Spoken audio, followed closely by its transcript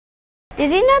Did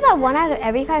you know that 1 out of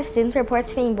every 5 students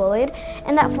reports being bullied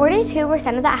and that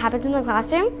 42% of that happens in the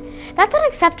classroom? That's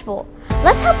unacceptable.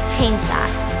 Let's help change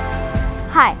that.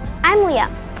 Hi, I'm Leah,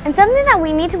 and something that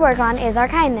we need to work on is our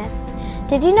kindness.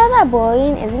 Did you know that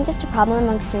bullying isn't just a problem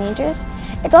amongst teenagers?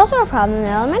 It's also a problem in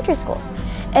elementary schools.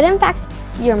 It impacts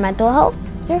your mental health,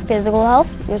 your physical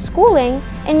health, your schooling,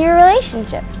 and your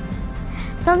relationships.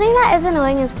 Something that is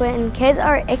annoying is when kids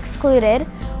are excluded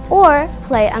or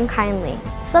play unkindly.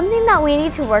 Something that we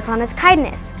need to work on is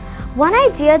kindness. One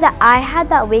idea that I had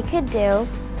that we could do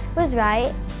was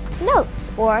write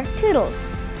notes or toodles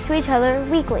to each other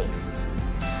weekly.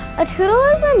 A toodle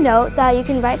is a note that you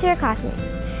can write to your classmates.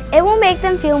 It will make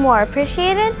them feel more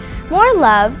appreciated, more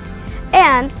loved,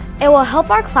 and it will help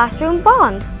our classroom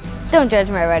bond. Don't judge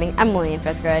my writing, I'm only in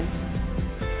 5th grade.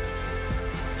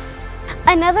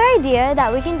 Another idea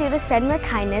that we can do to spread more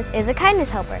kindness is a kindness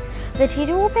helper. The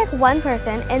teacher will pick one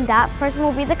person and that person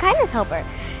will be the kindness helper.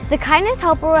 The kindness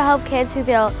helper will help kids who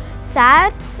feel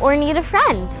sad or need a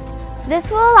friend.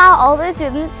 This will allow all the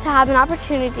students to have an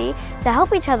opportunity to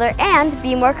help each other and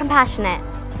be more compassionate.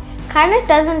 Kindness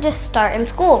doesn't just start in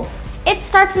school, it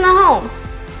starts in the home.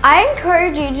 I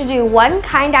encourage you to do one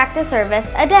kind act of service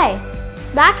a day.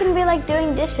 That can be like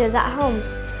doing dishes at home,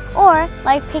 or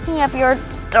like picking up your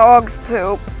dog's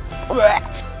poop.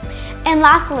 And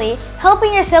lastly,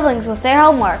 helping your siblings with their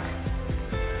homework.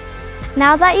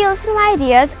 Now that you listen to my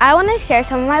ideas, I want to share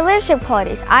some of my leadership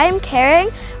qualities. I am caring,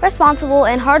 responsible,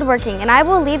 and hardworking, and I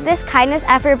will lead this kindness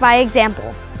effort by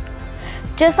example.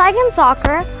 Just like in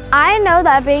soccer, I know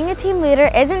that being a team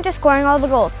leader isn't just scoring all the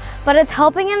goals, but it's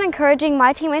helping and encouraging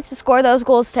my teammates to score those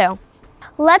goals too.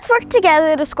 Let's work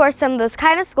together to score some of those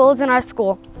kindness goals in our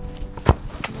school.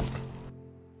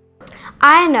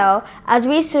 I know as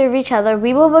we serve each other,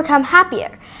 we will become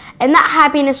happier, and that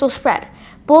happiness will spread.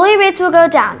 Bully rates will go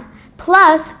down,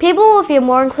 plus people will feel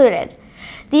more included.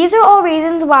 These are all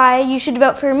reasons why you should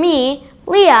vote for me,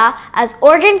 Leah, as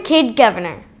Oregon Kid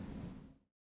Governor.